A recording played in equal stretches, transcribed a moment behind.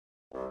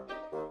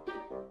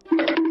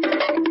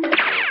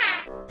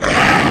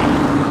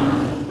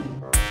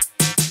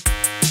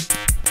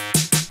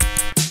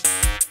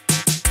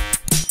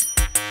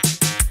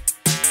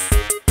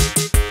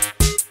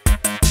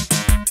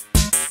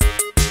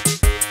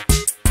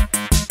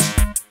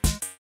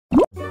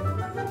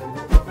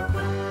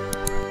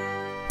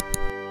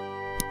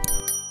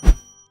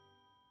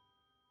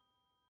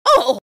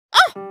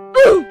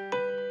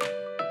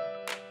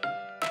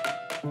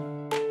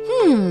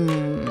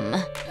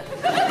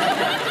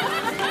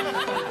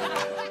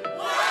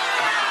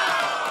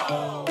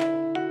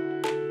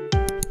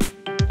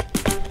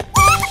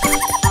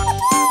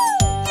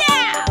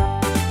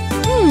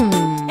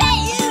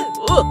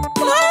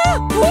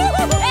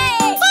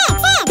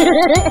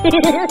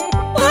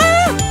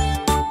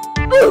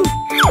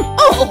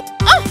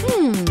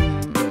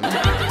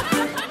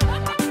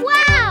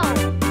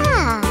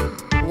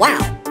Wow,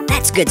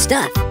 that's good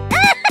stuff.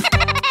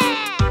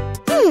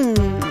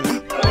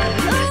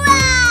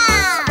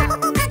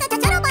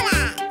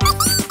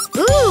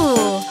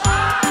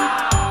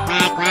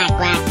 Quack, quack,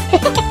 quack.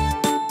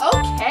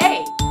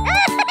 Okay.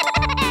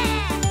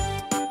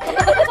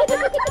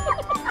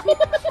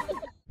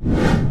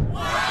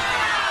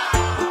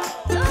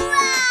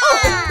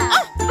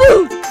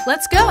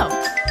 Let's go.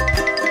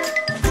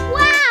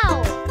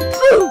 Wow!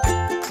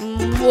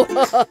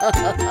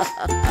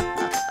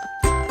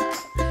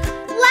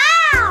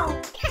 Wow!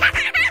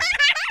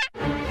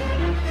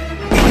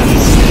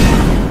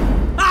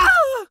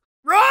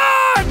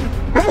 Run!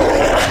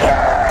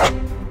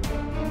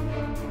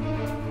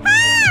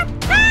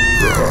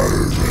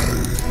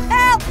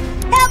 Help!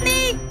 Help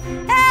me!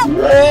 Help!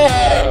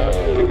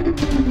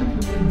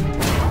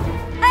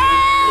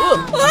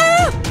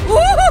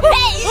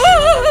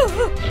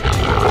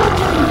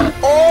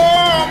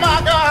 Oh my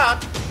God!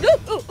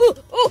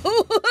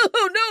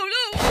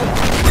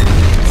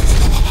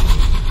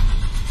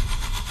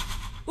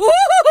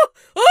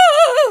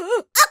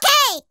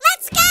 Okay,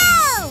 let's go!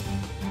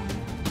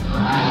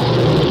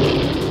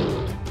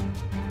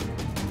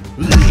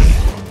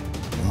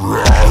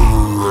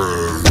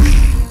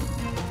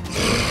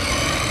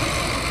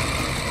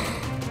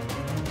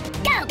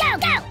 Go, go,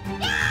 go!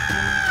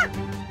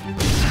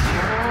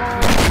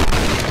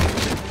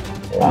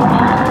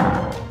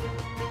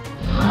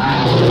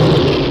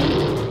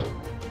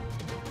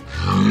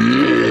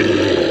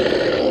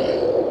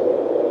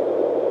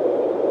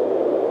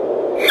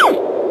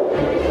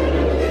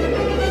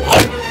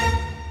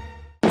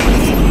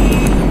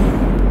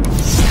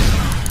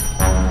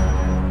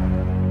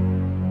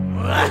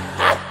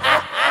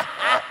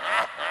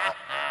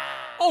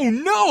 Oh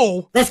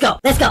no! Let's go!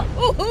 Let's go! Help!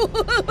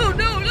 Help!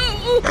 Help me!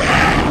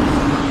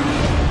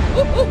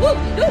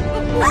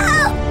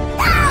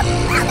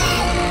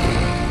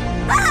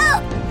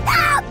 Help!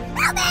 Help!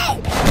 Help me!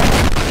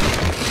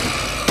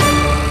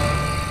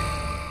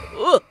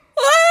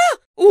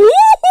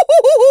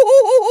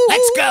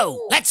 Let's go!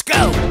 Let's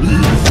go!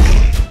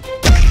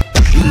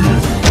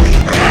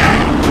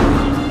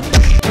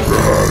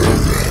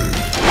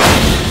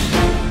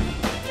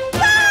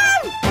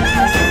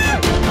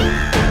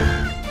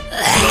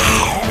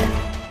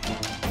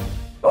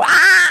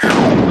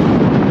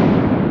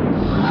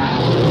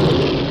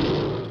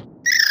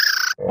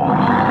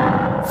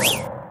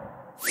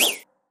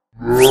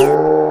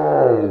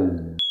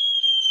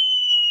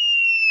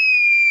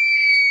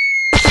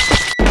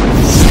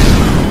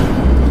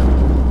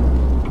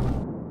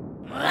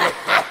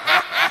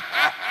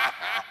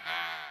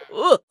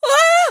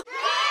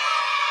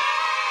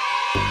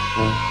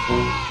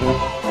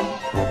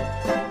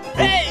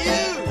 Hey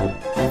you!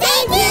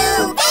 Thank you!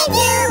 Thank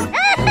you!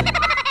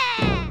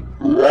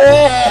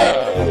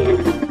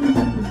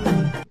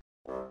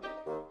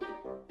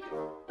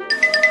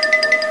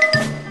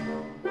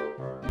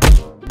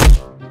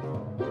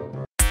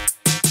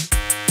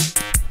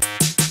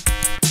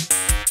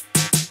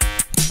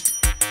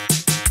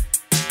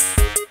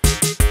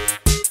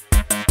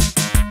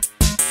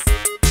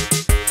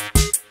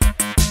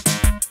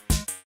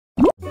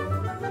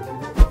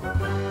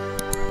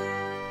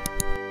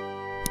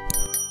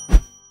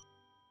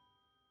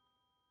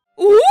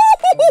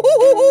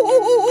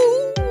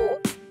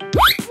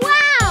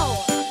 Wow!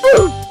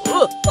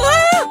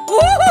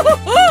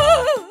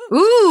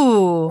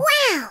 Ooh.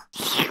 Wow!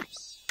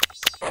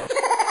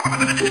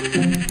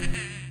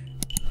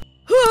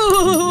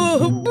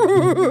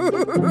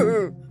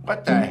 What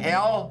the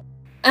hell?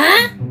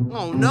 Huh?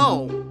 Oh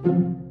no!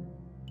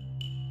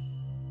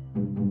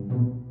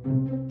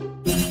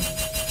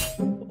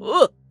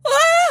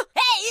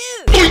 Hey, you!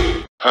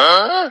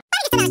 Huh?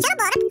 No!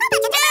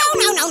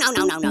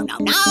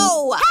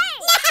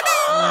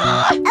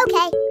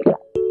 Okay.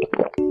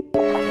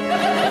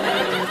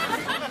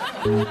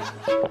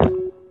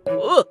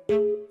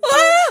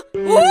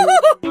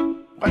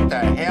 What the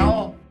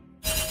hell?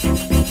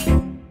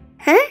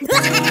 Huh?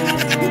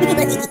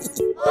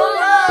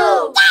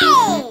 Oh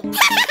Yay!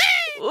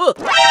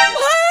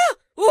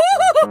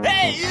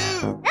 Hey you!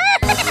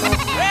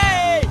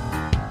 Hey!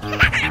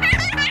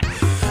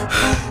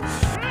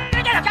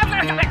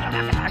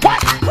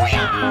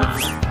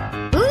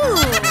 Ooh.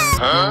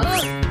 Huh?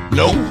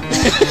 Nope.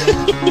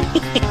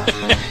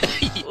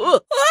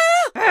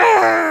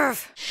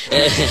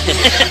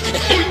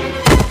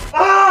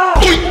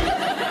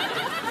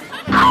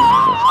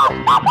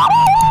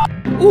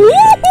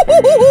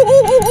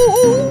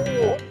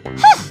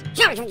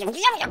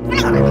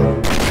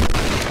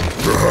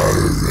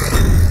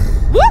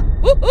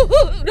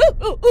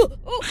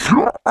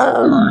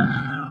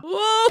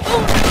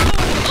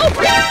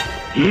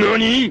 NANI?!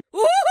 Nani?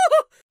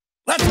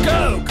 Let's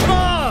go! Come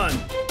on!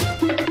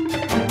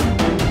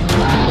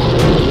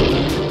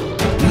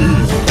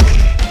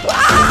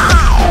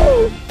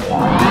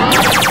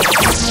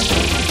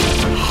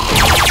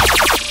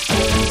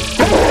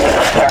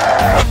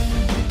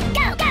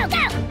 Go, go,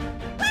 go!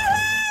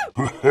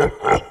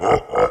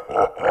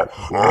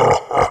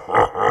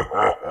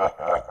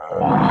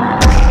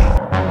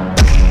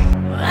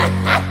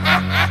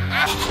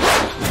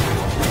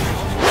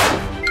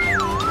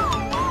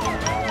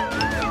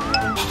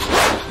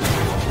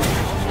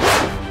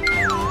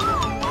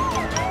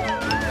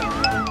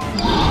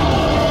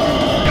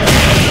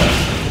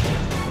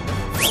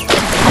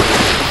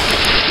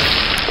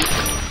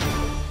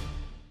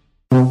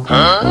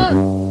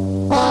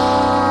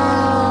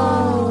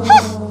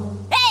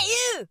 Hey,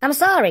 you! I'm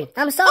sorry.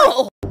 I'm sorry.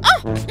 Oh!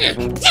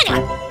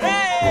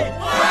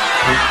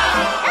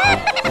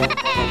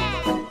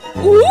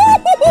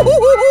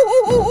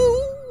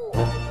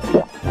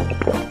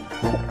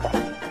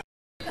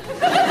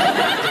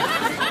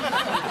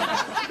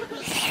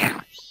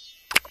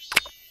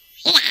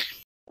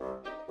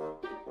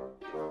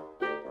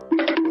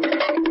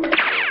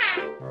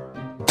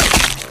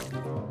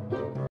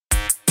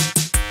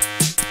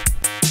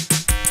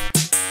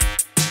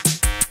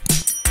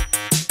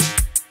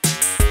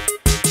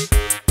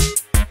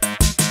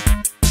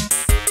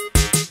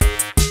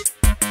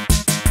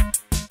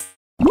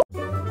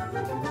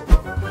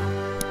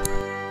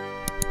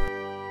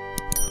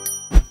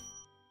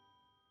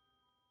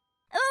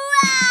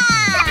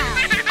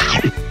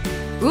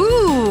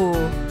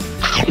 Ooh.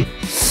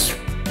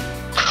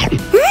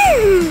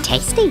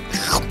 Tasty.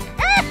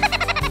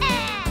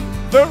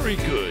 Very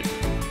good.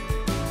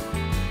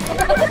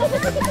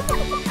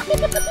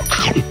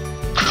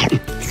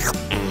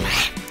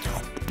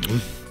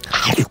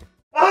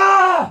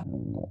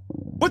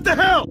 What the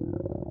hell?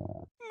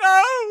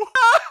 No!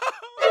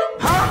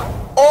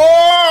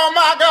 Oh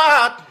my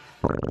God!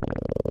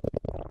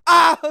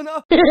 Ah,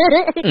 no!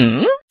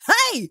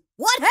 Hey!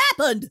 What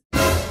happened?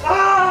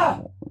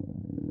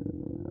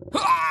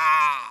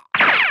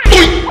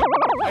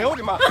 I owed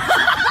him up.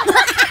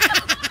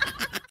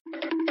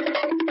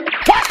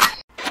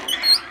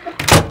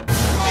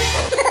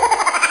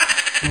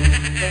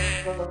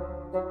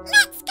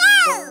 Let's go!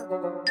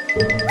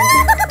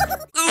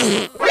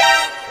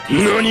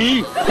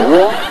 Nani?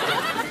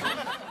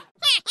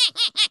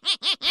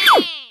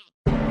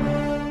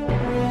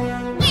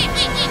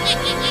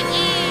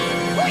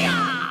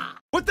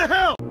 What the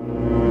hell?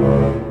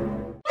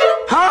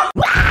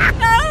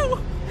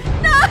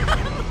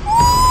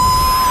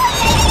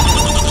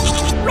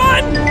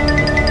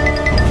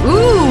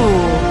 Ooh.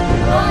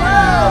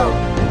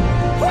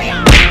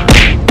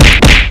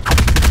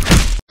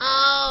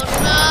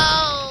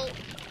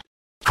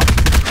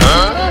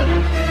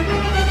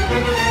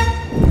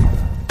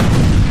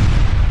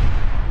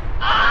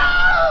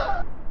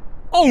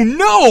 Oh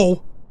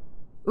no!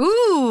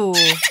 Ooh.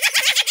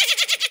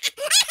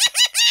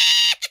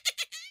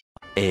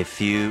 A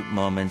few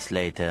moments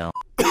later.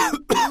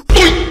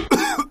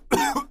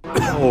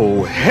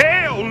 Oh,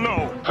 hell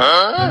no!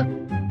 Huh?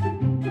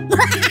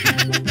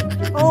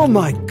 Oh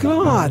my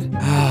God!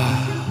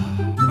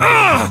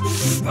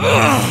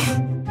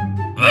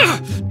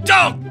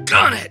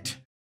 Doggone it!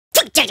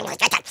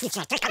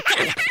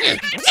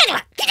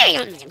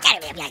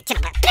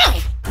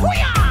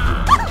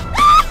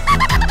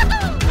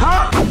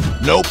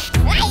 Nope.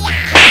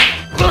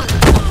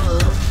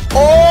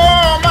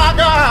 Oh my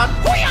God!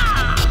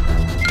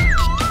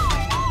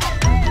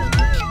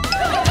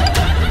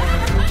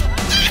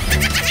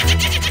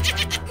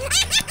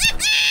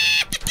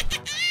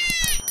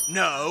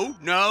 No,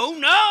 no,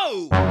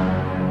 no!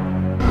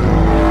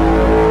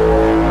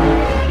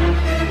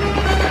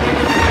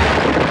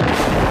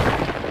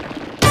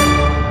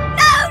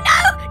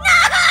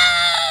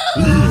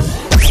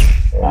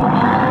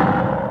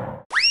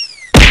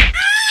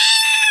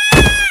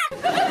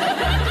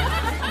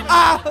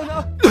 Ah,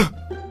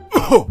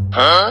 no!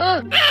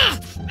 Huh?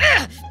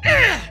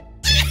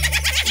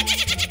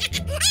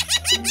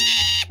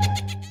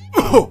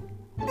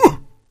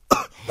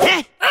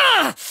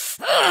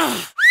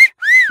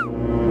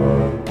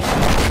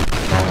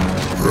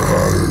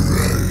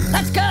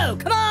 Let's go!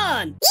 Come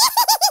on!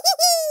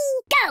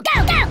 Go, go,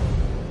 go!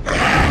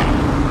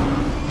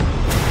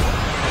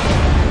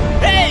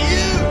 Hey,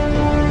 you!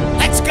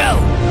 Let's go!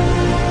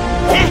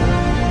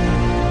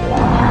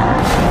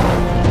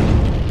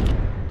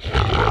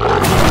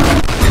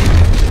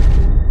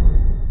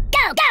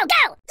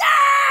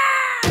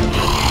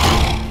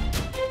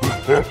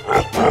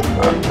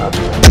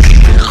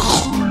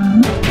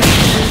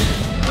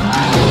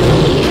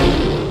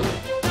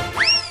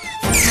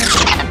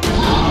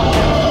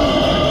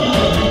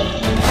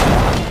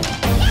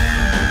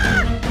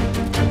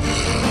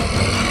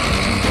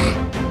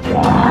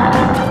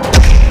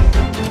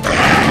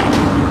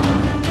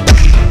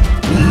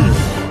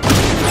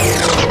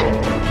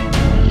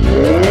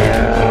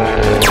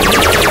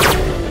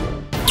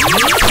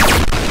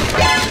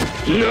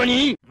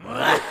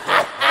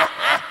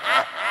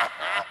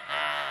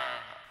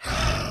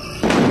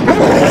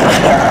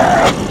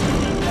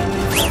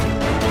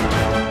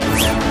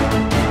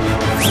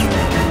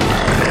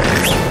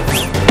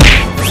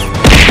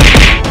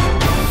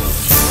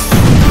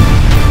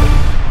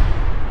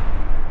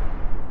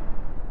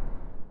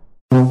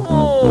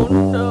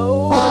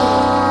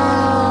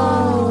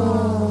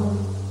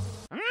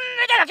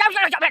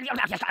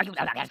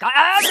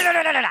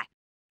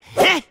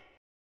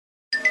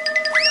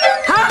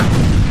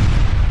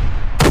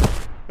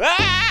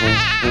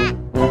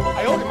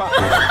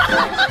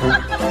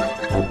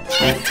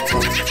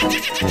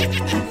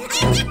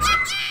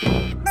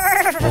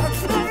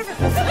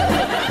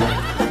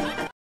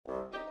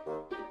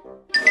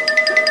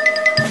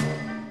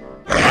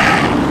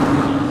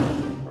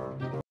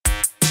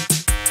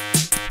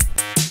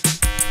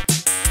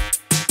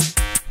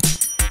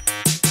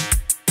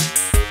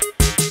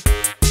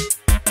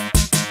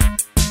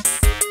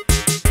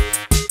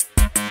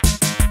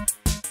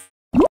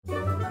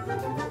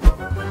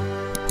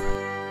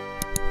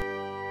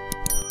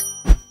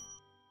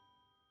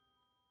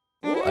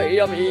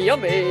 Yummy,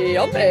 yummy,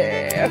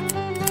 yummy.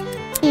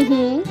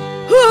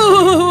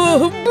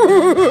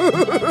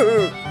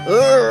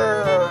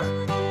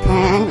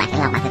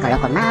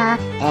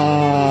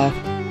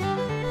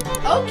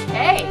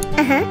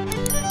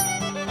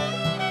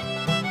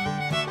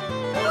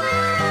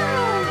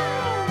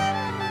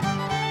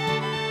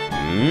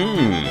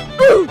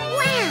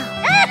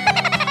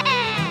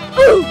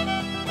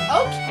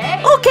 Okay.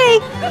 Okay.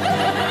 Okay.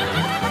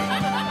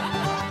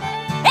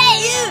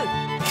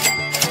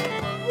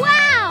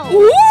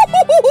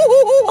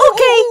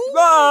 Okay.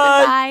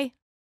 Bye.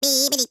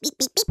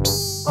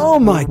 Oh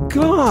my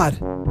god!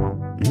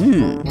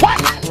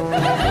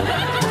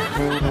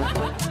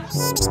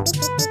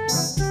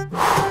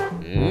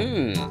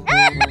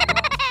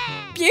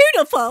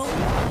 Beautiful.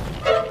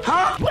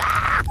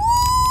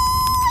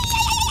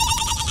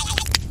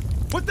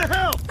 What the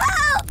hell?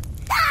 Help!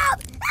 Help!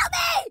 Help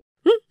me!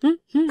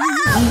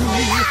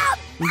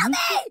 Help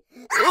me!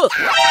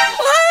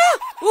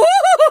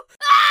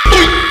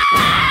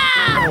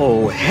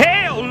 Oh,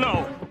 hell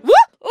no!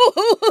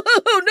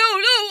 Oh, no,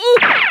 no.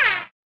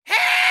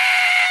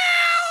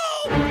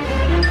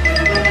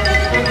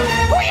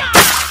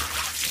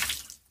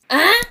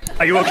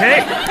 Are you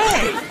okay?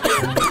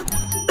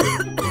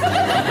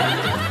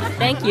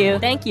 Thank you,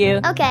 thank you.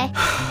 Okay.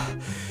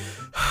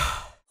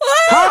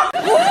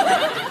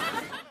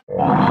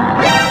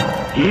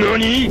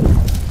 Nani?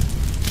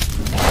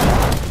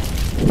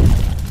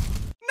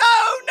 No,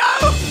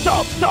 no!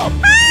 Stop, stop!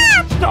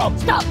 Stop!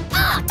 Stop!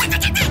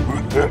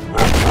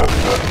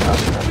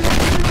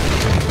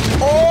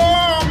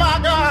 Oh my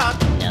god!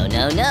 No,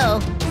 no, no.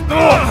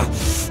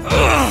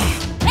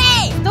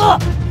 Hey!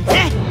 Stop.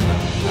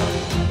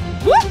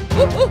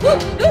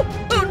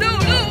 Oh, no,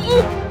 no.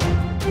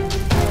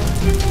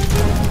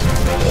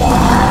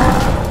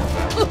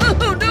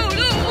 Oh, no,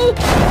 no.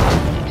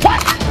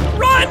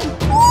 Run!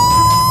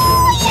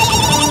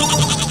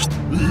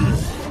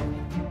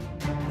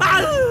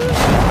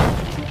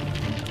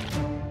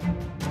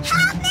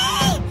 Help me!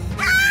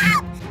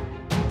 Help!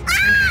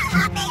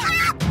 Help me!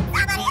 Help!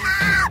 Somebody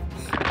help!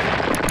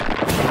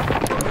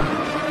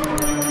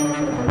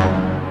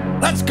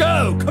 Let's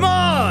go! Come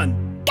on!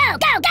 Go!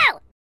 Go! Go!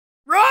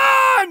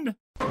 Run!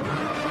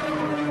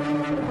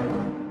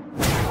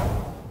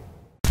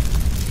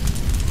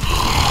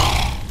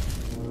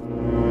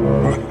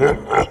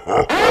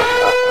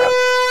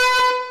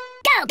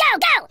 Go! Go!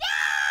 Go!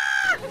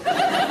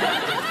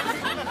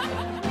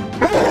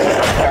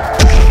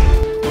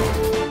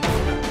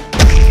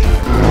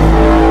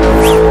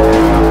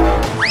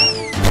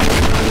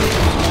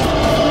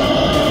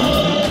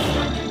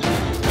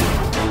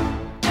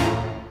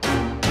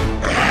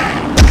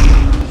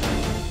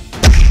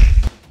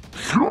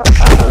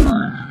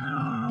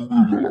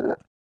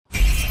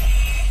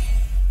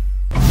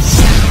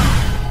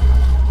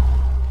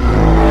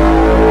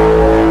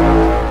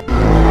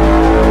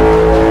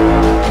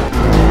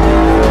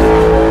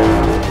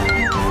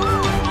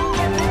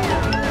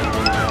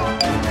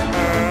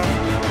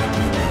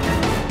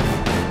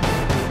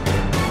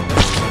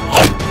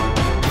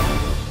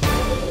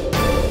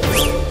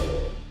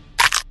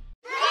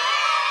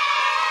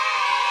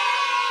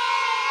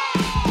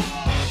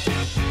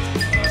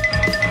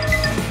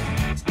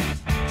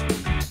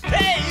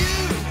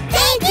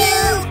 Thank you!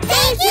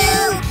 Thank you!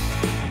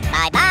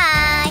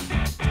 Bye-bye!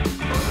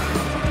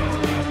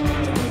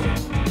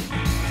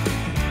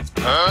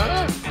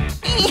 Huh?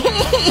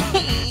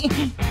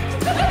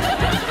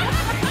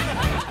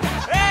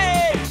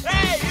 Hey!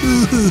 Hey!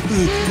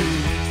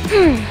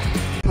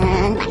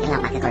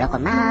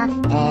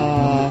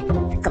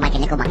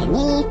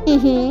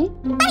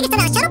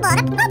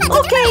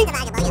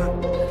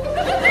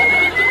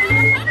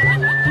 Okay.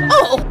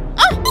 Oh.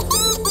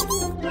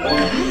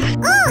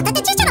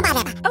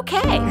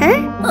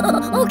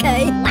 Okay.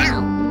 Okay.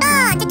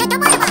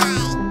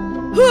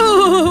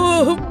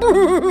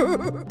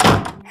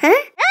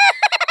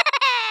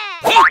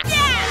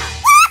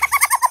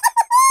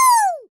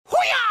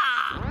 Wow!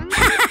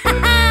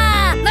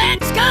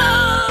 Let's go!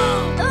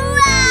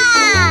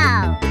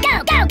 Wow! Go!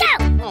 Go! Go!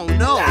 Oh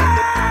no!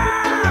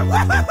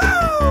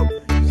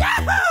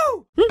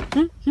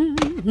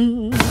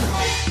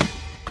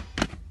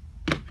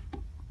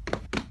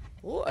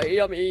 Oh,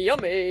 yummy,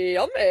 yummy,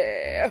 yummy.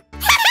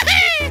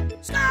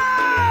 Score!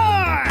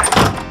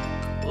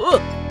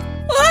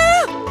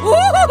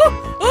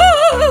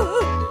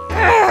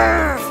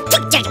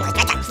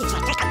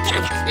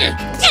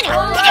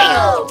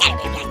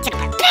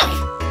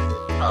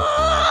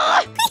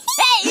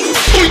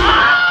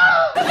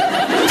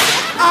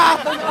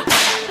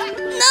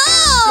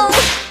 No!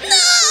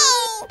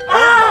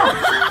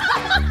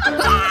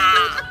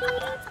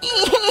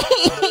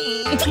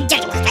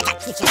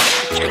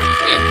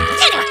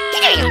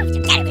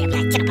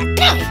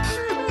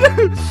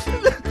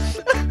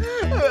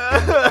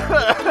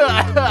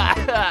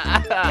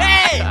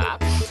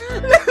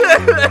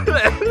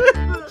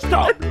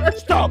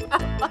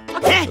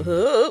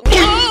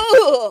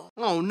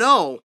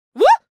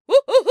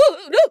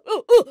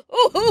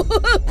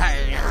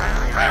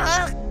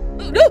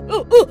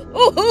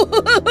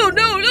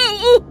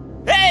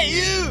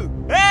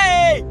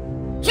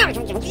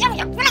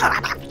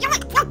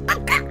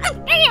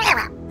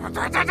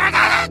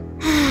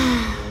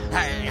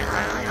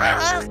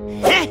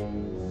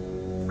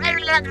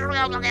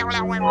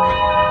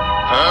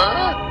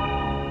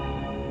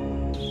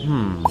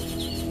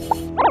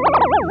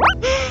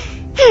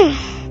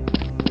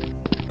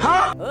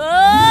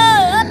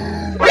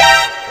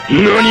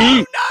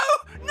 NANI?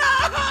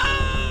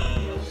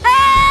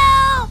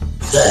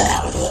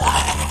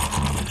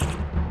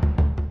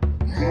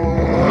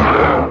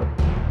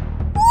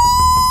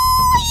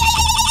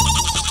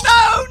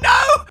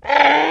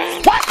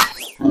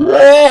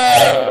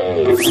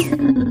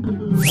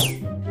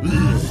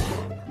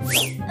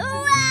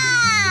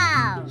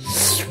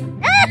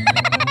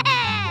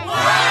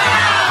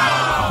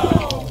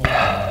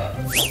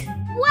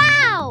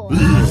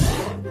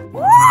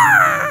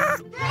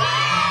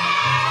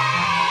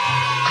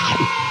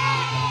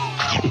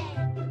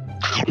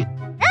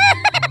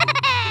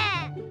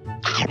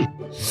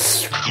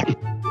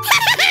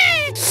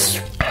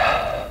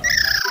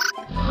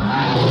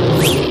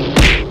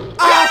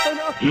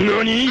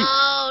 NANI?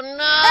 Oh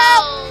no!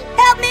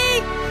 Help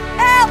me!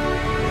 Help!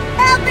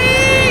 Help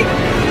me!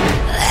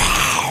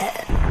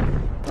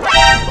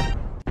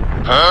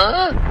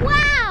 Huh?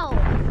 Wow!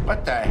 What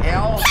the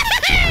hell?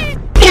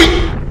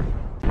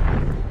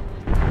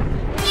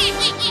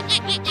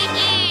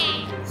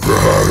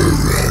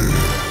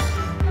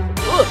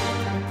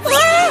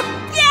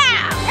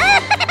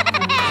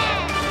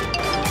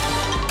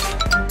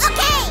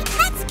 Okay,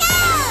 let's go!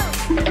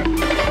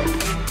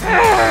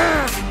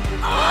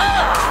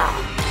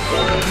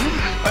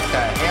 What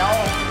the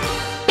hell?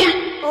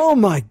 Oh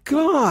my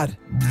God!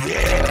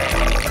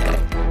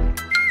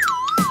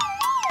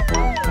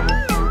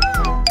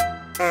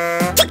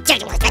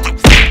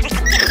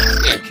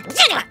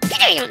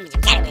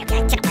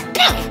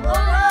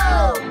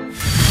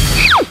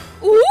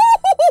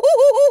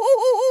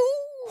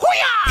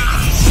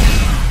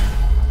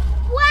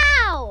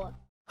 Wow!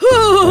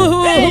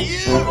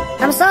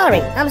 I'm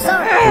sorry. I'm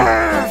sorry.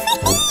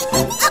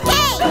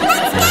 Okay,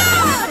 let's go!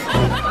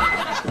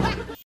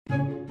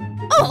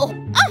 Oh!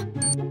 Huh?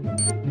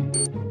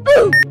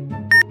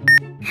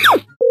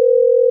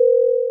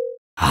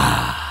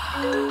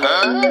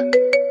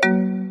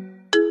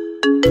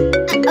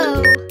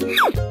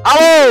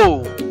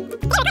 Uh-oh.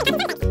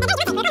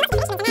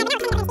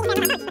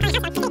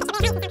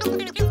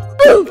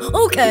 Oh!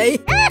 Okay.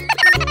 1,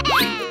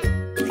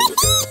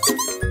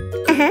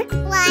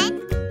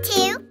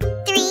 2,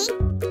 3.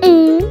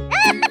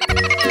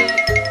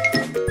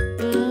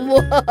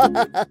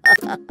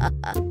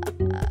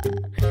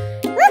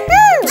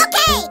 Woohoo!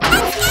 Okay,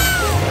 let's go!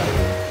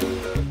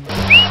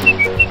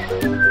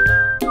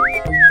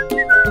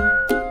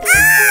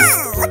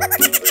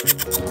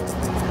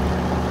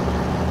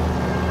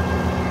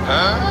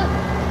 Huh?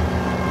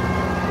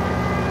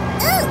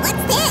 Ooh,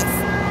 what's this?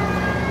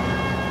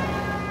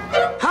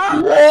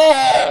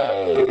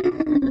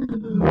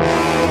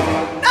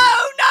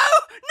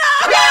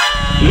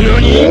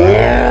 NANI?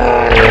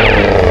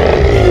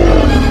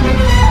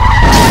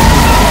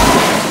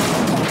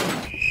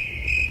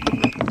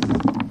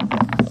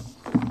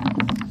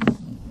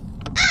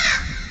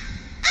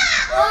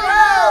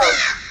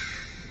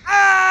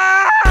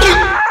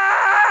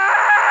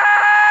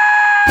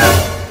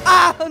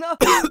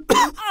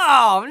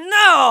 Oh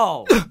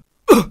no!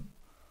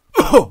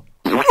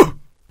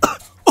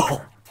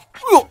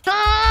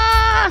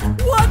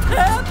 What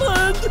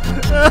happened?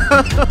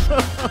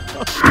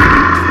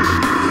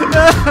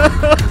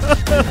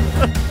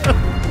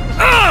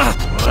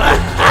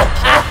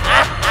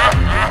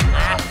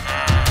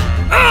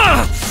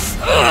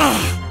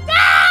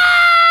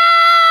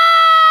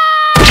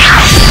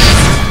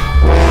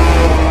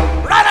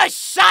 Run a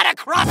shot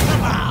across the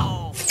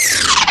bow!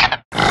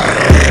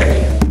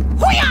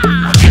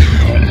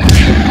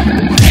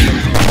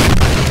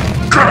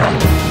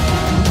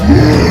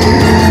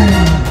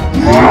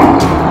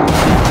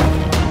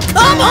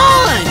 Come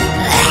on!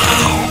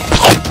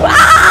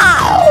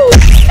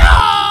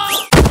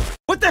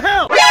 What the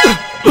hell?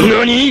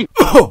 NANI?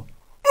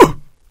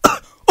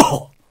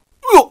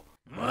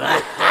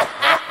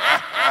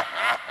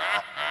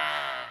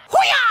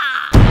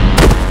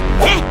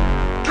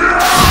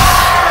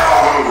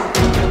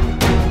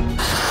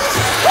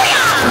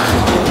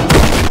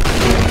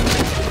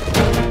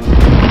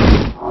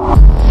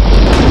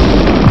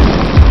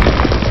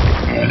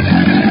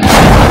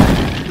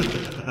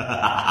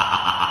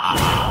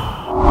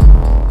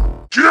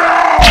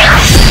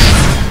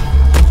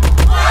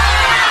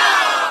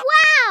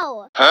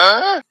 Wow!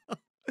 Huh?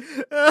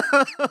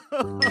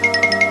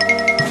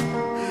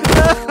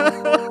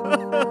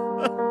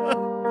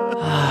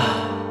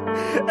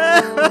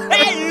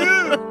 Hey you!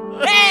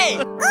 Hey!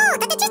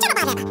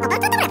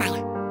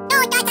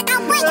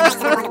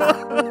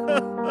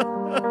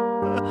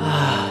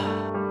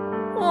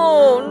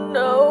 Oh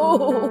no!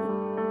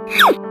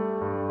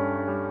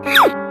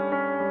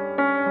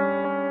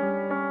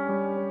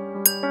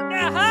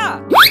 Aha!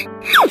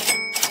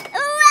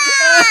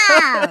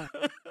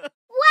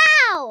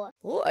 Wow!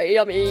 Oh,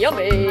 yummy,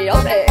 yummy,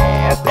 yummy!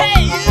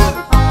 Hey you!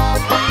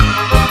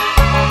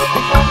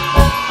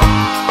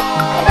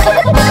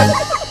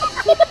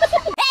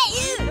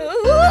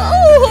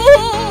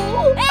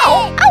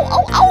 Ow, ow,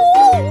 ow, ow!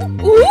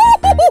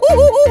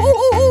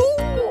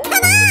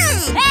 Come on!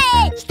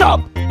 Hey! Stop!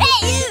 Hey,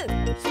 you!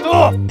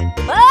 Stop!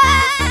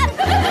 Ah!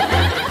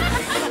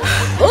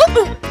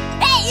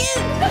 Hey, you!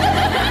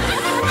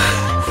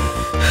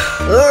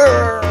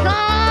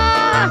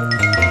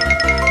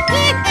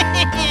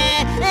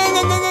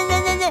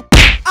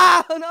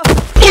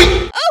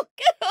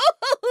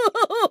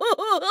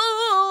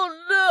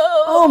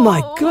 Oh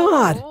my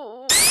God!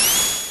 What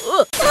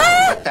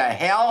the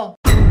hell?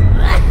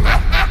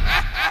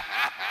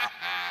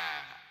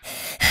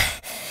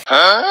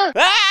 Huh?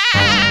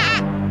 Hey,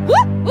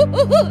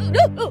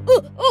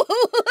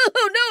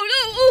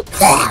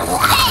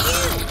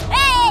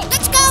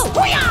 let's go!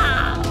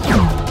 Hoo-yah!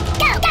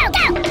 Go, go,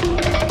 go!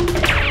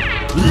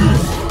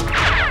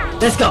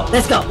 Let's go,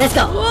 let's go, let's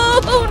go.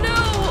 Oh no!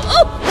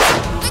 Oh!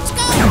 Let's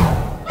go!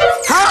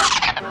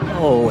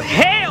 Oh,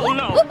 hell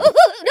no!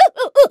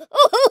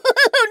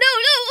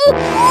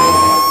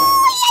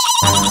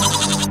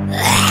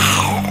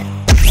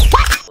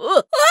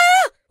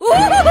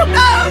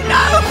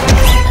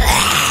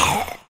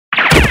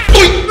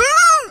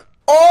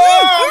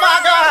 Oh my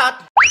God!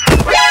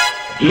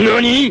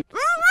 NANI?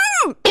 No!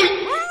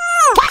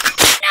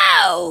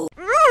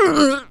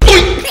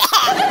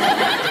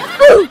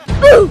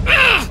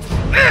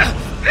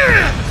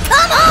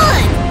 Come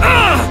on!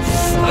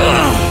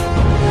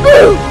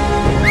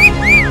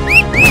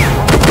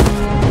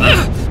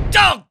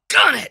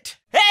 Doggone it!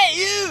 Hey,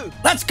 you!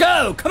 Let's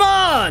go! Come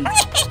on!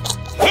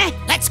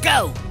 Let's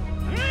go!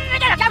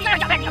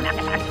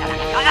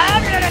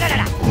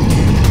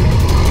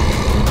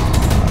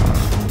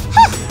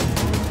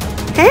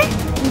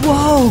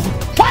 Whoa!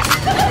 Go,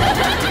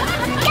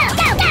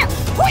 go, go!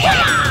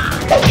 Hoo-yah!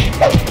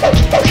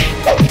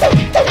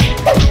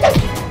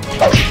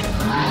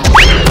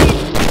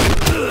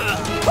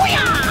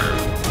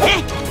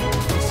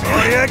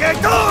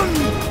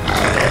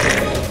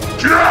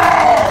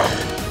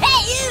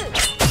 Hey, you!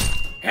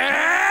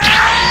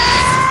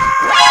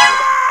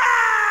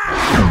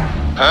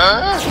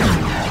 Huh?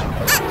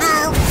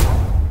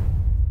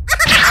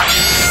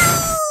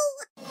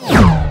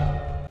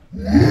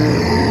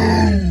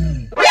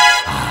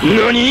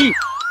 NANI?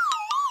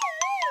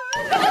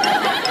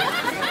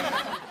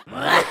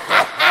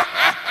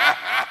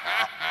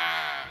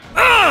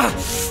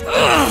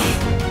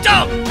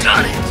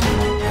 Doggone it!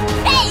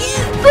 Hey,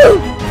 you!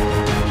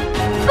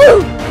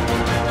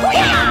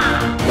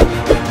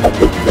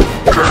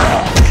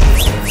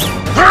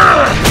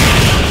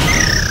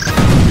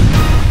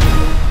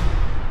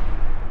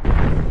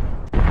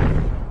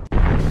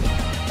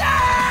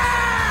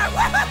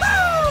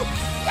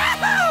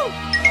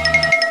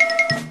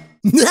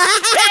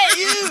 Hey,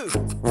 you!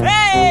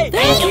 Hey!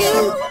 Thank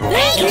you!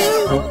 Thank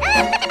you!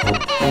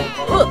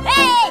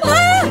 Hey!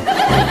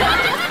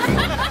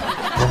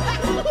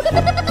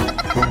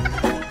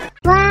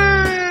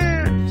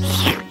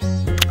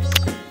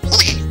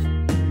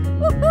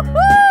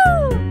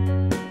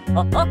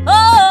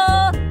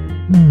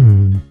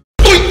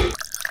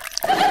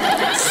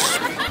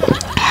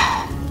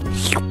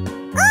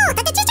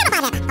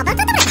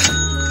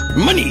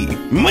 Money!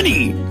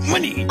 Money!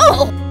 Money!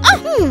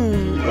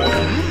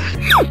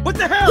 What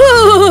the hell?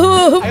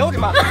 I owed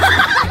him up.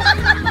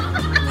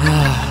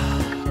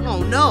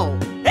 Oh no!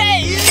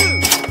 Hey,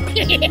 you!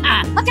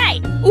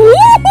 Okay!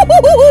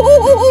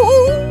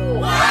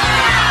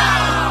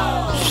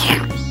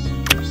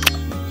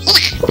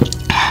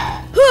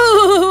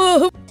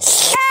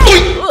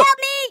 Help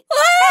me!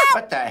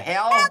 What the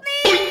hell?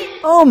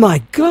 Oh my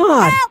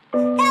God!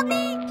 Help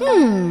me!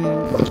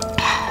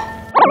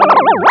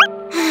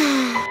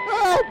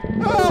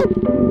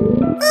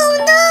 Oh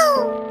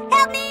no!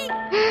 Help me!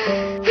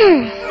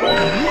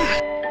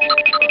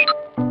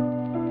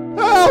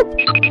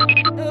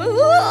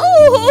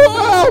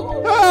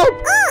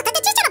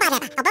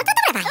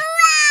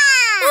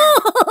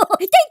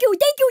 Thank you!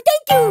 Thank you!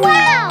 Thank you!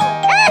 Wow!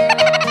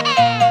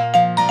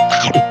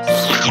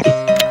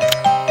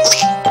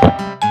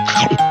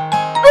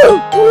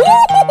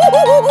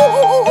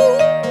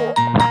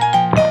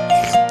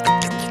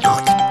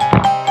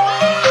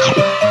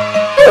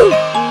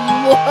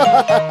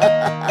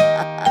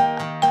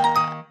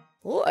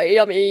 Oh,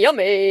 yummy,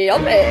 yummy,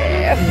 yummy.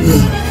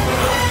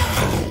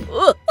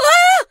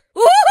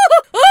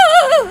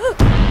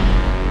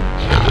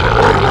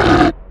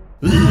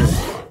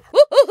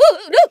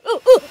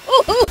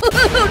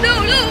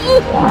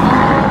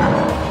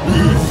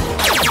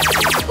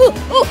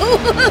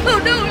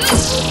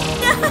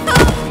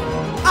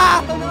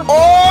 Oh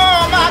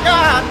my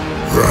God!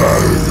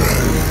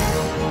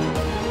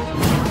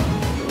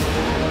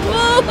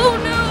 Oh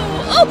no!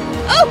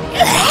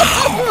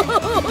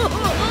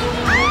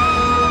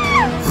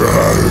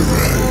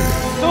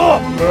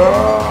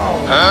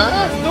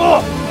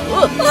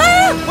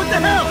 Huh? What the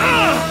hell?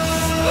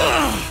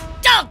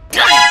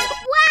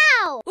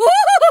 Wow!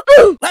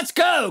 Let's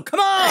go! Come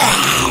on!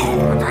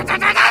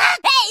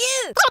 Hey,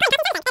 you!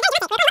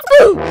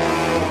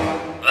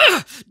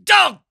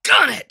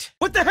 Doggone it!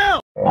 What the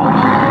hell?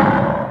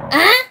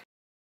 Huh?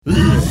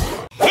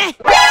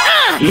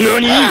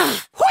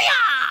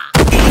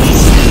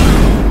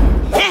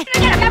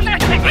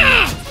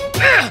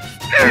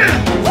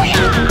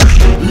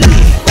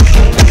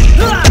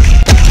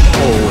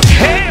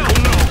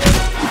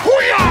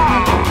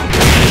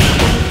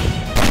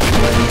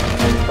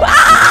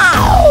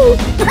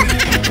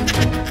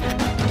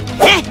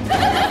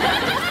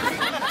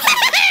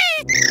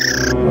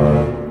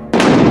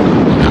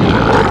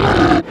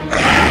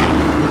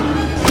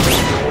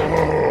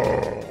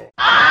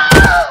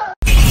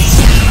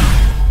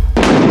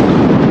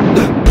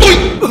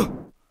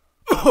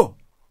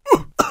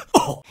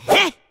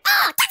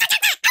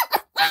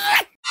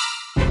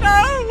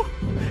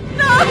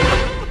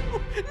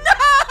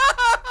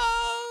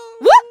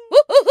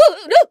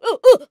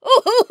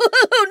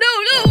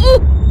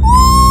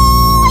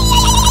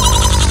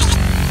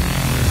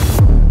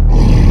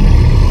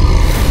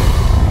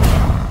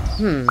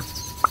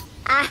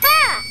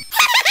 Aha!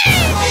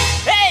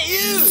 Hey,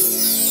 you!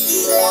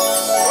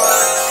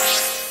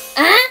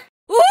 Huh?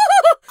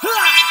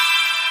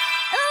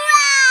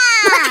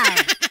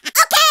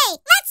 Okay,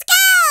 let's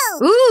go!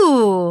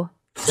 Ooh.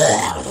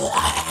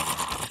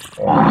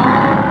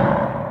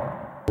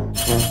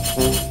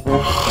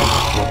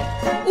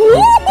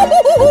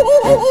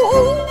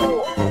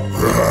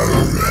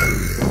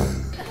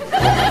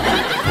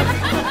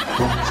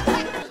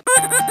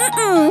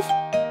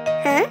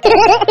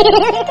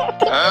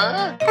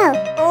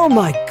 Oh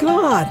my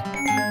god!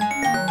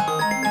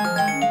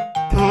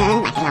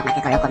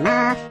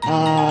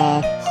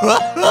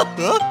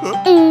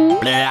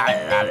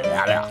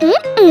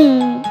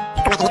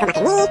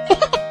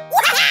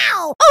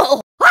 Wow!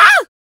 Oh! Huh?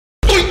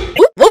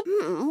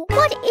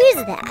 What is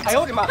that? I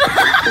owed him up.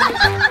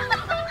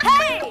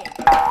 Hey!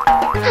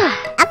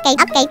 Okay,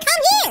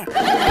 come here!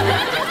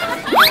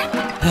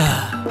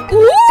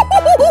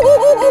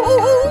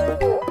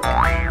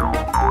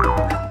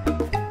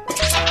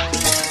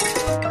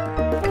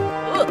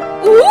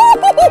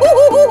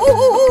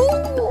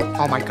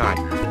 Oh my god.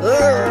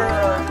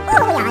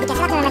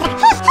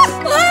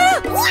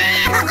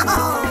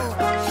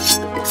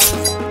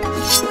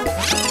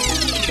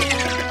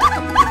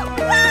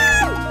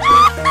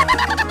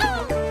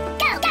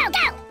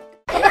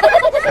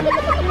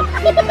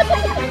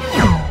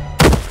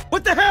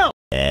 What the hell?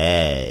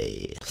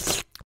 Hey.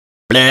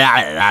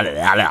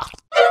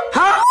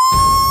 Huh?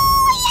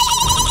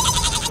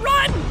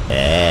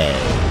 Hey.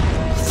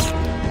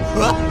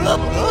 No, no!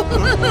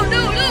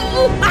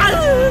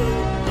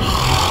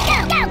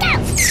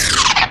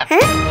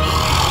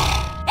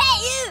 Hey,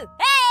 you!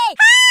 Hey!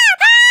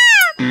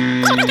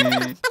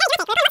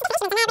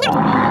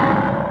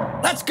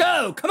 Let's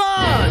go! Come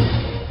on!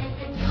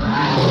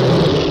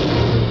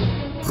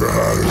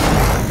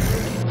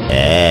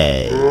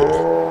 Hey.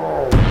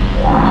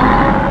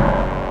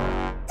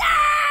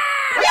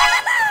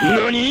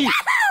 NANI?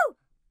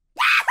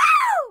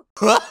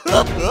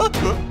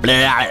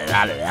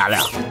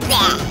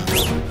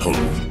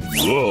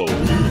 Whoa.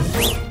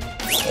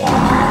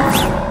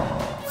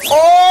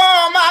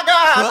 Oh my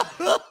god!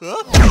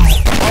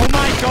 Oh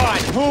my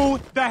god! Who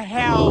the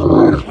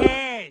hell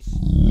cares?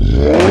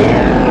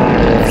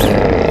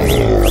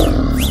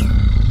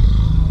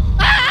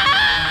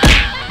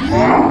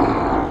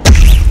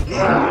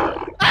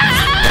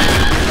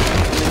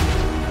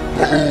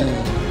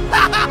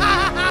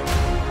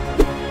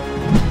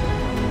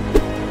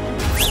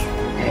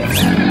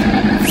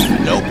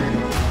 Nope.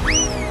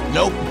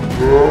 Nope.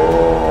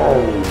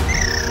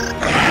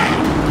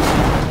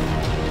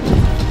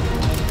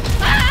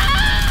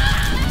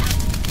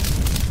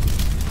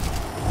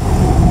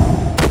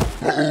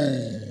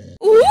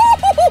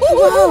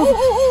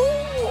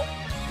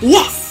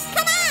 Yes!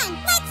 Come on,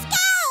 let's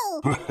go!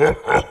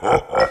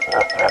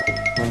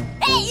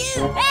 Hey, you!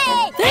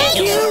 Hey!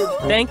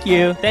 Thank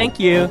you. Thank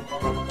you.